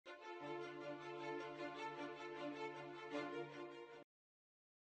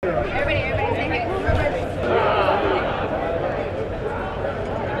Now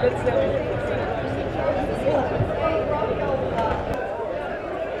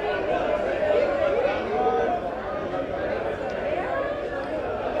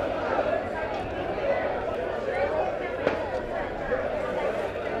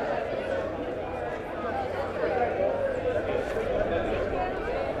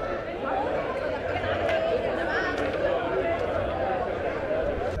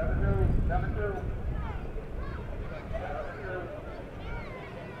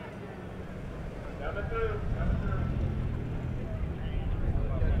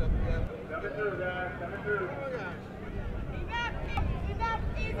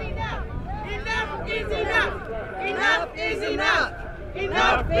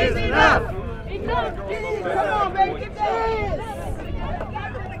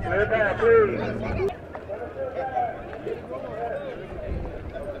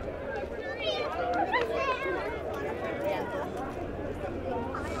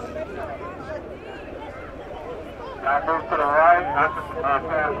move to the right, not to pass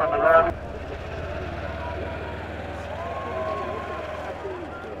from the left.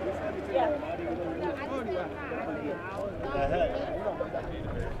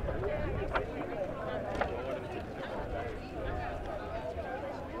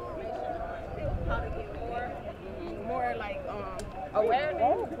 More like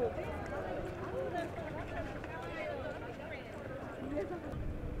awareness.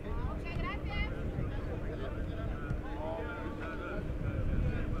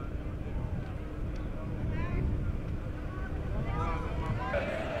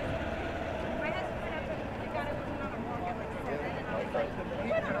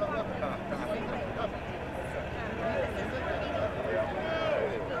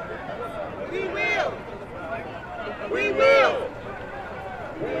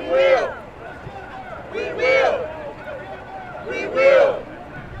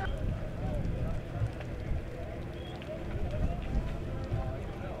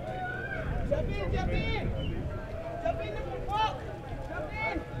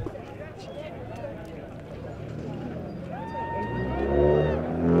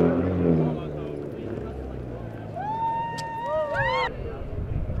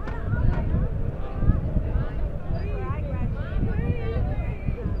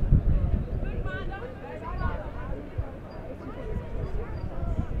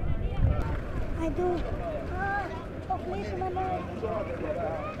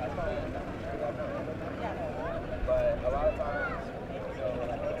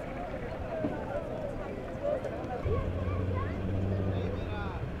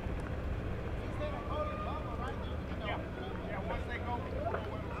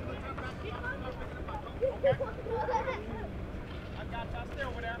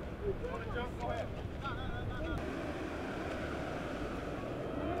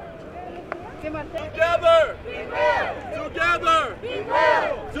 Together! Together!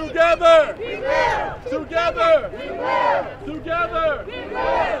 Together! Together! Together!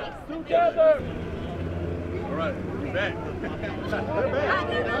 Together! All right, you're back.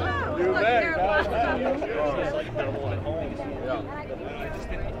 You're back. It's like they're all at home. Yeah. I just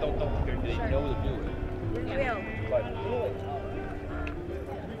don't know if they know to do it. We will.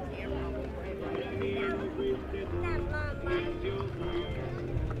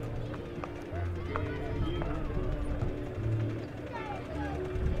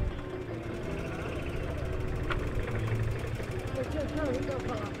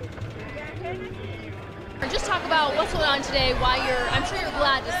 Just talk about what's going on today, why I'm sure you're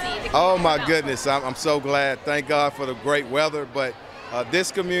glad to see. Oh my goodness, I'm so glad. Thank God for the great weather, but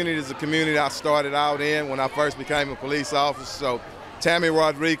this community is a community I started out in when I first became a police officer. So Tammy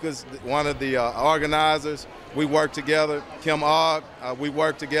Rodriguez, one of the organizers, we worked together. Kim Ogg, we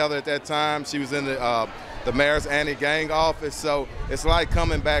worked together at that time. She was in the mayor's anti-gang office, so it's like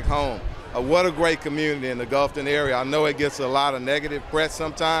coming back home. What a great community in the Gulfton area. I know it gets a lot of negative press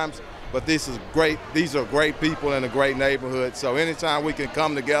sometimes, but this is great. These are great people in a great neighborhood. So anytime we can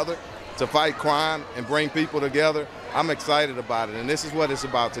come together to fight crime and bring people together, I'm excited about it. And this is what it's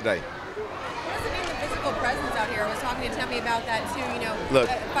about today. What does it mean, the physical presence out here? I was talking to Tammy about that too. You know, look,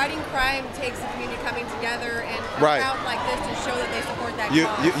 fighting crime takes the community coming together and a right. crowd like this to show that they support that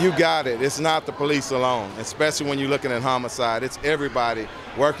cause. You got it. It's not the police alone, especially when you're looking at homicide. It's everybody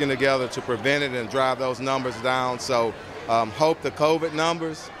working together to prevent it and drive those numbers down. So hope the COVID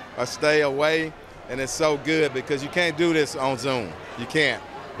numbers stay away, and it's so good because you can't do this on Zoom. You can't.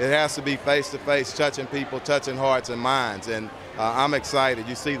 It has to be face-to-face, touching people, touching hearts and minds, and I'm excited.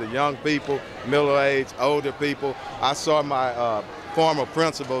 You see the young people, middle-aged, older people. I saw my former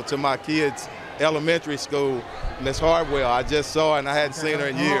principal to my kids' elementary school, Miss Hartwell. I just saw her and I hadn't seen her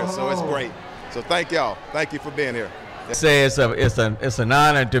in years, so it's great. So thank y'all. Thank you for being here. Say it's an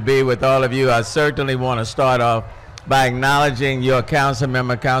honor to be with all of you. I certainly want to start off by acknowledging your council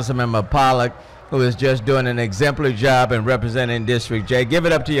member Pollard, who is just doing an exemplary job in representing District J. Give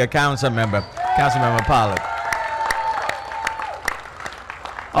it up to your council member Pollard.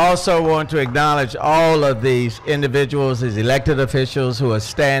 Also want to acknowledge all of these individuals, these elected officials who are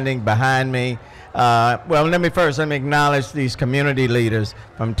standing behind me. Well, let me acknowledge these community leaders,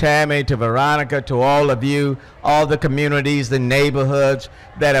 from Tammy to Veronica to all of you, all the communities, the neighborhoods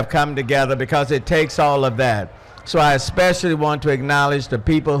that have come together, because it takes all of that. So I especially want to acknowledge the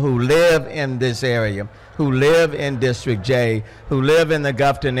people who live in this area, who live in District J, who live in the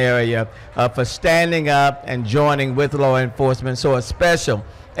Gulfton area, for standing up and joining with law enforcement. So a special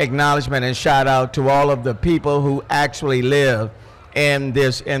acknowledgement and shout out to all of the people who actually live in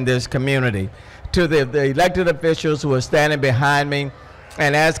this community. To the elected officials who are standing behind me,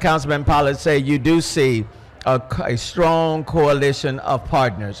 and as Councilman Pollard said, you do see a strong coalition of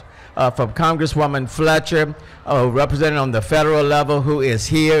partners. From Congresswoman Fletcher, representing on the federal level, who is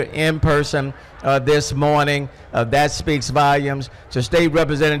here in person this morning. That speaks volumes. To State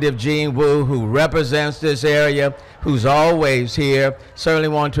Representative Gene Wu, who represents this area, who's always here. Certainly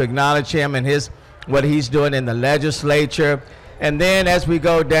want to acknowledge him and what he's doing in the legislature. And then as we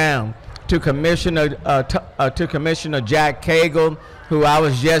go down to Commissioner Jack Cagle, who I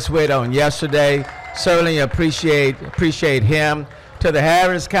was just with on yesterday, certainly appreciate him. To the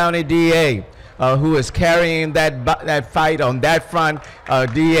Harris County DA, who is carrying that fight on that front,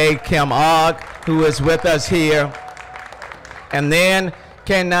 DA Kim Ogg, who is with us here. And then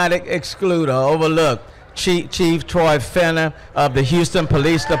cannot exclude or overlook Chief Troy Fenner of the Houston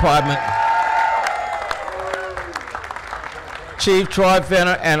Police Department. Chief Troy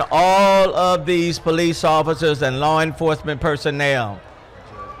Fenner and all of these police officers and law enforcement personnel.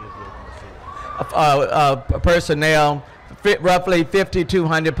 Roughly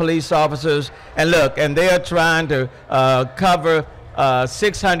 5,200 police officers, and look, and they are trying to cover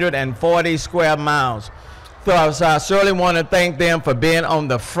 640 square miles. So I certainly want to thank them for being on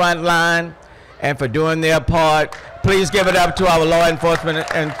the front line and for doing their part. Please give it up to our law enforcement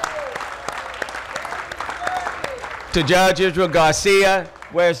and to Judge Israel Garcia.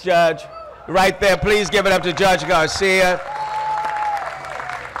 Where's Judge? Right there. Please give it up to Judge Garcia.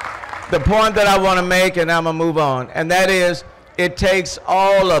 The point that I want to make, and I'm going to move on, and that is, it takes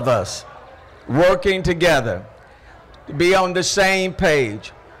all of us working together to be on the same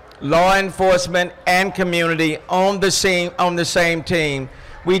page, law enforcement and community on the same team.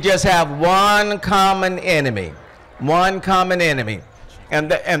 We just have one common enemy, and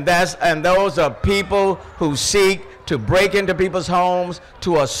those are people who seek to break into people's homes,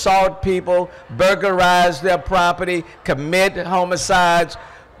 to assault people, burglarize their property, commit homicides.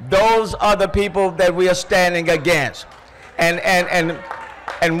 Those are the people that we are standing against.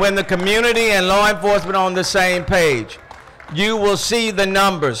 And when the community and law enforcement are on the same page, you will see the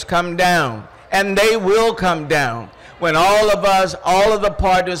numbers come down, and they will come down when all of us, all of the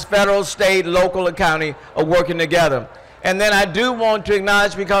partners, federal, state, local, and county, are working together. And then I do want to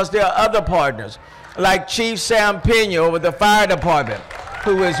acknowledge, because there are other partners, like Chief Sam Pena with the fire department,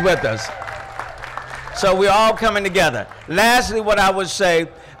 who is with us. So we're all coming together. Lastly, what I would say,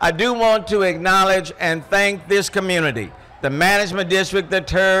 I do want to acknowledge and thank this community, the management district, the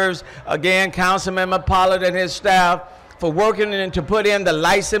TERS, again, Councilmember Pollard and his staff, for working to put in the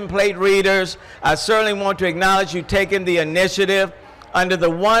license plate readers. I certainly want to acknowledge you taking the initiative under the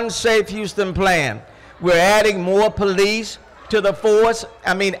One Safe Houston plan. We're adding more police to the force,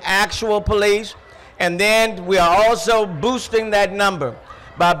 actual police, and then we are also boosting that number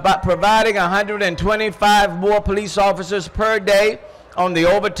by providing 125 more police officers per day on the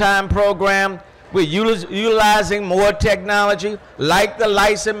overtime program. We're utilizing more technology, like the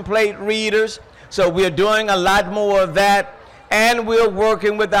license plate readers. So we're doing a lot more of that, and we're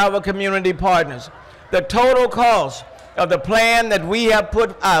working with our community partners. The total cost of the plan that we have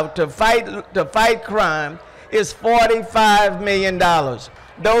put out to fight crime is $45 million.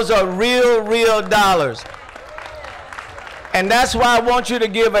 Those are real dollars. And that's why I want you to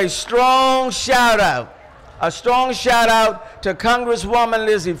give a strong shout out to Congresswoman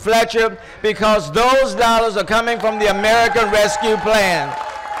Lizzie Fletcher, because those dollars are coming from the American Rescue Plan.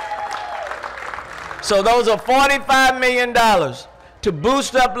 So those are $45 million to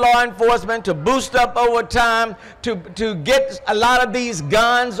boost up law enforcement, to boost up overtime, to get a lot of these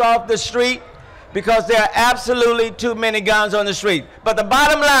guns off the street, because there are absolutely too many guns on the street. But the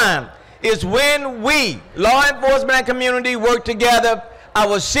bottom line is when we, law enforcement and community, work together,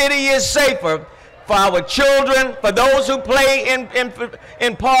 our city is safer for our children, for those who play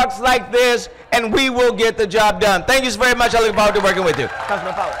in parks like this, and we will get the job done. Thank you so very much. I look forward to working with you.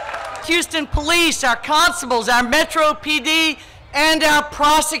 Councilman Pollard. Houston Police, our constables, our Metro PD, and our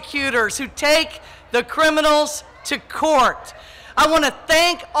prosecutors who take the criminals to court. I want to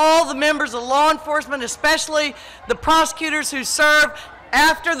thank all the members of law enforcement, especially the prosecutors who serve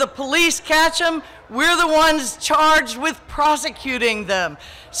after the police catch them. We're the ones charged with prosecuting them.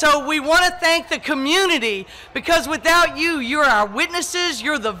 So we want to thank the community, because without you, you're our witnesses,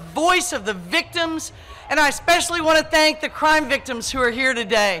 you're the voice of the victims. And I especially want to thank the crime victims who are here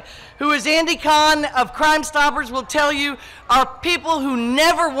today, who, as Andy Kahn of Crime Stoppers will tell you, are people who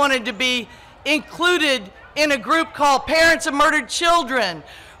never wanted to be included in a group called Parents of Murdered Children,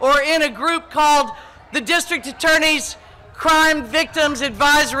 or in a group called the District Attorney's Crime Victims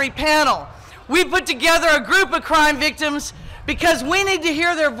Advisory Panel. We put together a group of crime victims because we need to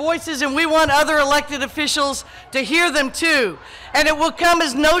hear their voices, and we want other elected officials to hear them too. And it will come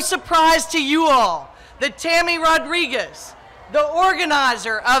as no surprise to you all that Tammy Rodriguez, the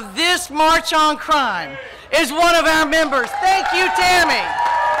organizer of this March on Crime, is one of our members. Thank you, Tammy.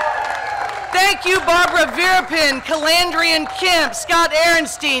 Thank you, Barbara Virapin, Calandrian Kemp, Scott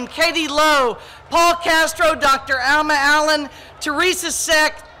Ehrenstein, Katie Lowe, Paul Castro, Dr. Alma Allen, Teresa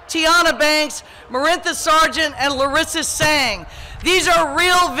Seck, Tiana Banks, Marintha Sargent, and Larissa Sang. These are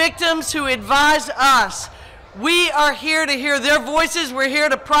real victims who advise us. We are here to hear their voices. We're here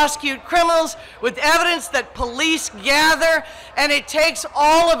to prosecute criminals with evidence that police gather, and it takes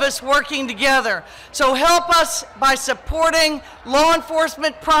all of us working together. So help us by supporting law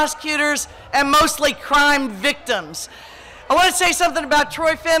enforcement, prosecutors, and mostly crime victims. I want to say something about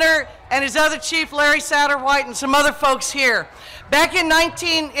Troy Fenner and his other chief, Larry Satterwhite, and some other folks here. Back in the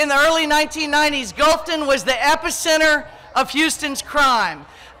early 1990s, Gulfton was the epicenter of Houston's crime,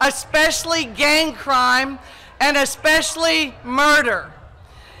 especially gang crime, and especially murder.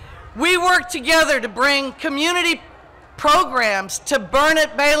 We worked together to bring community programs to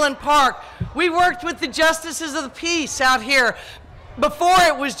Burnett Bayland Park. We worked with the justices of the peace out here before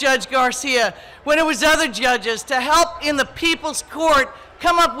it was Judge Garcia, when it was other judges, to help in the people's court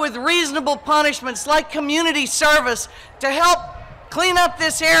come up with reasonable punishments like community service to help clean up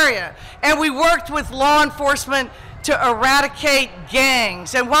this area. And we worked with law enforcement to eradicate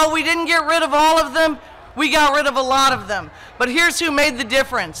gangs. And while we didn't get rid of all of them, we got rid of a lot of them. But here's who made the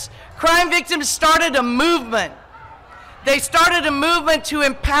difference. Crime victims started a movement. They started a movement to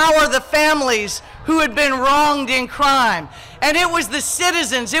empower the families who had been wronged in crime. And it was the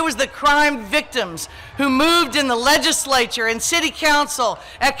citizens, it was the crime victims who moved in the legislature and city council,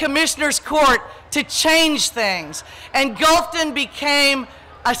 at commissioner's court, to change things. And Gulfton became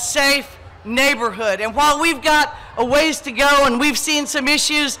a safe neighborhood. And while we've got a ways to go and we've seen some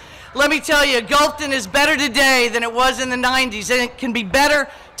issues, let me tell you, Gulfton is better today than it was in the 90s, and it can be better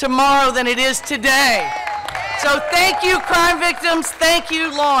tomorrow than it is today. So thank you, crime victims. Thank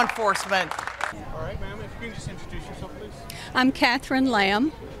you, law enforcement. All right, ma'am, if you can just introduce yourself, please. I'm Catherine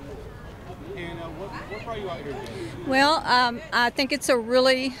Lamb. And what brought you out here today? Well, I think it's a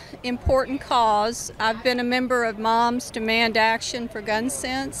really important cause. I've been a member of Moms Demand Action for Gun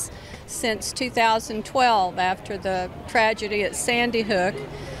Sense since 2012 after the tragedy at Sandy Hook.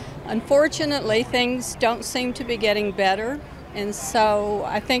 Unfortunately, things don't seem to be getting better, and so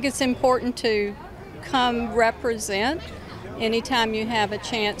I think it's important to come represent anytime you have a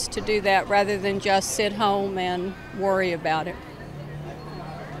chance to do that, rather than just sit home and worry about it.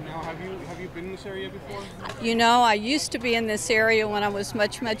 Now, have you been in this area before? You know, I used to be in this area when I was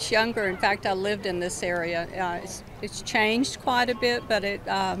much, much younger. In fact, I lived in this area. It's changed quite a bit, but it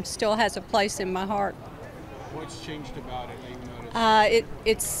still has a place in my heart. What's changed about it that you noticed?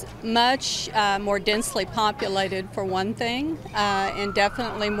 It's much more densely populated, for one thing, and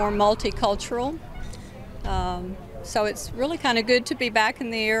definitely more multicultural. So it's really kind of good to be back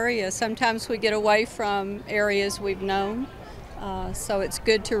in the area. Sometimes we get away from areas we've known, so it's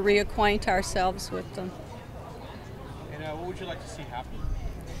good to reacquaint ourselves with them. And what would you like to see happen?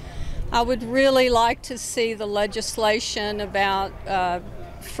 I would really like to see the legislation about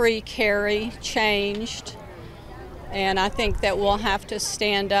free carry changed. And I think that we'll have to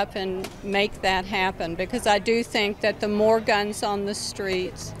stand up and make that happen, because I do think that the more guns on the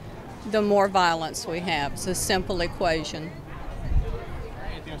streets, the more violence we have. It's a simple equation.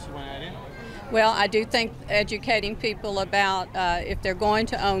 Anything else you want to add in? Well, I do think educating people about if they're going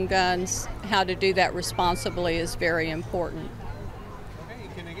to own guns, how to do that responsibly is very important. Okay,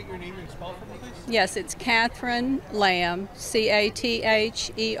 can I get your name and spell for me, please? Yes, it's Catherine Lamb,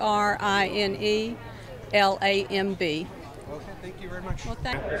 CATHERINELAMB. Okay, thank you very much. Well,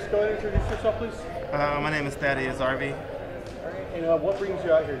 thank you. Just go ahead and introduce yourself, please. My name is Thaddeus Arby. And what brings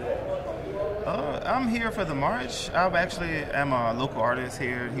you out here today? I'm here for the march. I actually am a local artist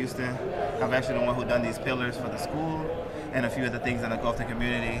here in Houston. I'm actually the one who done these pillars for the school and a few of the things in the Gulfton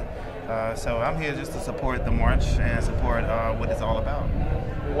community. So I'm here just to support the march and support what it's all about.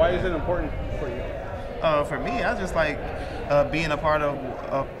 Why is it important for you? For me, I just like being a part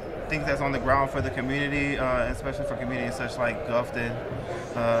of things that's on the ground for the community, especially for communities such like Gulfton.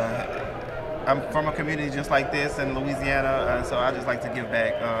 I'm from a community just like this in Louisiana, so I just like to give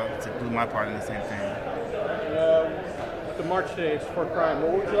back to do my part in the same thing. The march today is for crime.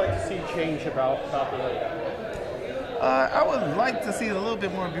 What would you like to see change about the lake? I would like to see it a little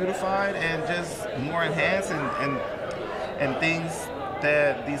bit more beautified and just more enhanced and things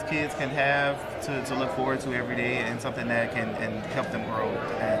that these kids can have to look forward to every day, and something that can help them grow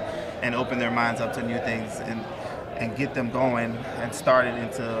and open their minds up to new things and get them going and started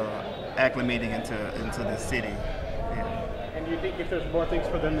into acclimating into the city. Yeah. And do you think if there's more things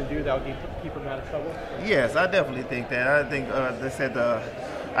for them to do, that would keep them out of trouble? Yes, I definitely think that. I think they said the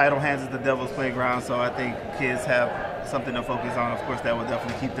idle hands is the devil's playground, so I think kids have something to focus on. Of course, that will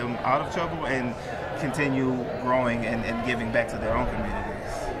definitely keep them out of trouble and continue growing and giving back to their own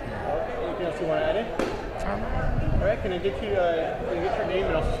communities. Anything else you want to add in? All right, can I get your name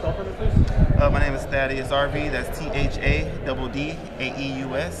and also spell for me, please? My name is Thaddeus Arby. That's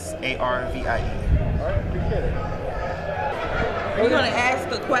THADDAEUSARVIE. All right, appreciate it. Are you going to ask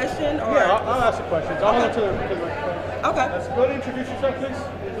a question? Or? Yeah, I'll ask the questions. I'll go to the Okay. Let's go ahead and introduce yourself, please.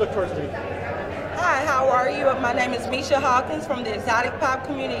 Look towards me. Hi, how are you? My name is Misha Hawkins from the Exotic Pop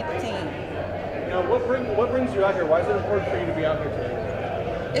Community Team. Now, what brings you out here? Why is it important for you to be out here today?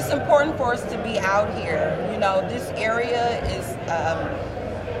 It's important for us to be out here. You know, this area is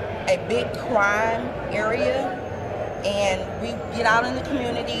a big crime area, and we get out in the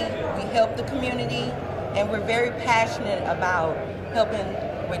community, we help the community, and we're very passionate about helping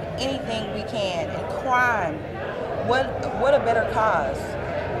with anything we can. And crime, what a better cause.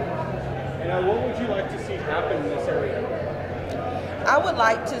 And what would you like to see happen in this area? I would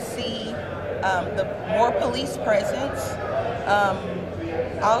like to see the more police presence,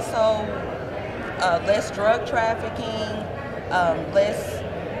 also less drug trafficking, less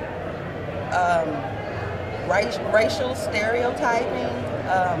racial stereotyping,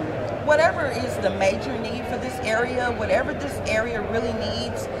 whatever is the major need for this area, whatever this area really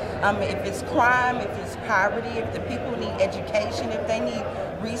needs, if it's crime, if it's poverty, if the people need education, if they need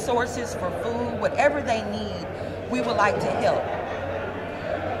resources for food, whatever they need, we would like to help.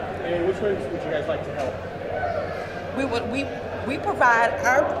 And which ones would you guys like to help? We provide,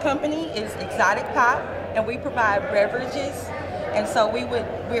 our company is Exotic Pop, and we provide beverages, and so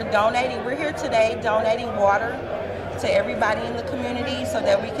we're donating, we're here today donating water to everybody in the community so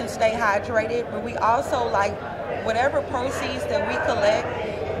that we can stay hydrated, but we also like whatever proceeds that we collect,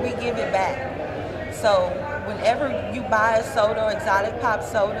 we give it back. So whenever you buy a soda, Exotic Pop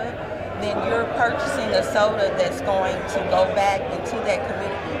soda, then you're purchasing a soda that's going to go back into that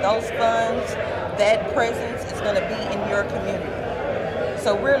community. Those funds, that presence is going to be in your community.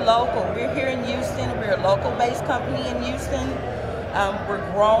 So we're local. We're here in Houston. We're a local-based company in Houston. We're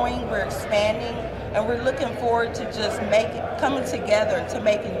growing, we're expanding, and we're looking forward to just coming together to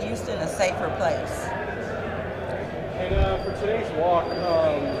making Houston a safer place. And for today's walk,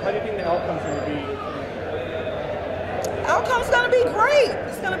 how do you think the outcome's going to be? Outcome's going to be great.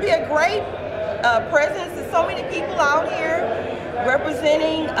 It's going to be a great presence. There's so many people out here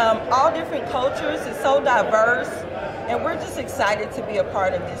representing all different cultures. It's so diverse, and we're just excited to be a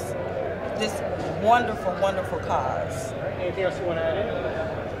part of this wonderful, wonderful cause. Anything else you want to add in?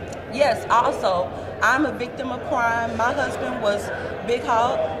 Yes, also, I'm a victim of crime. My husband was Big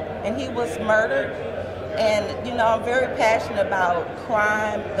Hawk, and he was murdered. And, you know, I'm very passionate about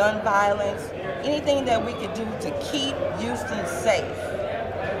crime, gun violence, anything that we could do to keep Houston safe.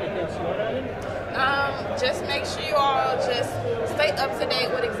 Just make sure you all just stay up to date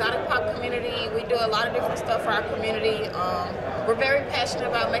with Exotic Pop community. We do a lot of different stuff for our community. We're very passionate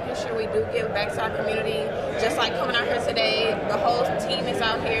about making sure we do give back to our community. Just like coming out here today, the whole team is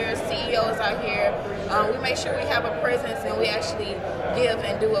out here, CEO is out here. We make sure we have a presence and we actually give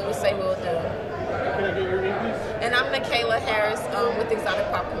and do what we say we'll do. Can I get your name, please? And I'm Nikayla Harris with the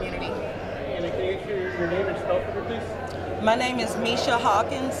Exotic Pop community. And can you get your name and spell for me, please? My name is Misha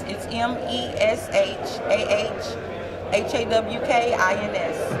Hawkins. It's MESHAHAWKINS. Okay,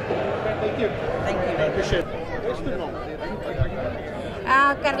 thank you. Thank you. I appreciate it. What's the moment?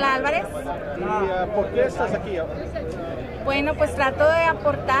 Carla Álvarez. ¿Y por qué estás aquí? Bueno, pues trato de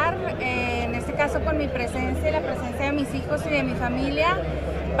aportar, en este caso con mi presencia y la presencia de mis hijos y de mi familia,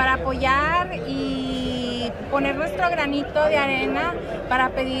 para apoyar y poner nuestro granito de arena para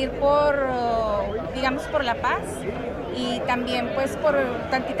pedir por, digamos, por la paz y también pues por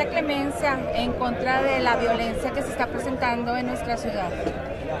tantita clemencia en contra de la violencia que se está presentando en nuestra ciudad.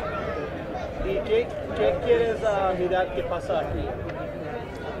 ¿Y qué quieres mirar que pasa aquí?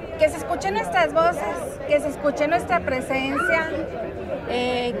 Que se escuchen nuestras voces, que se escuche nuestra presencia,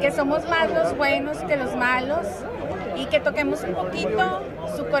 que somos más los buenos que los malos y que toquemos un poquito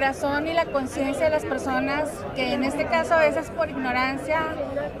su corazón y la conciencia de las personas que en este caso a veces por ignorancia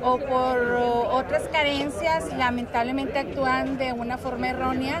o por otras carencias lamentablemente actúan de una forma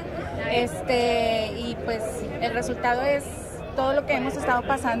errónea, y pues el resultado es todo lo que hemos estado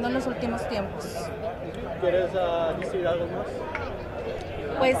pasando en los últimos tiempos. ¿Quieres decir algo más?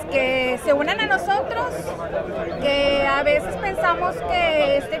 Pues que se unan a nosotros, que a veces pensamos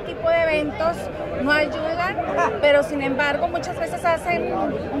que este tipo de eventos no ayudan, pero sin embargo muchas veces hacen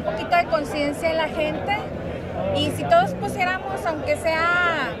un poquito de conciencia en la gente, y si todos pusiéramos, aunque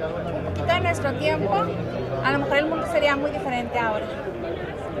sea un poquito de nuestro tiempo, a lo mejor el mundo sería muy diferente ahora.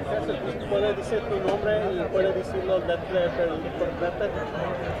 ¿Puedes decir tu nombre y puedes decirlo correctamente?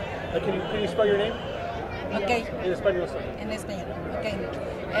 Can you spell your name? Okay. En español. En español, ok.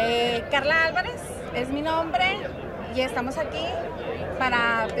 Carla Álvarez es mi nombre y estamos aquí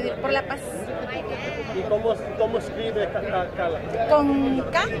para pedir por la paz. ¿Y cómo escribe Carla? Con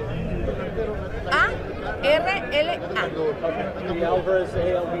K, A, R, L, A. Okay. Y Álvarez,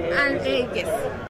 A-L-V-A. Yes.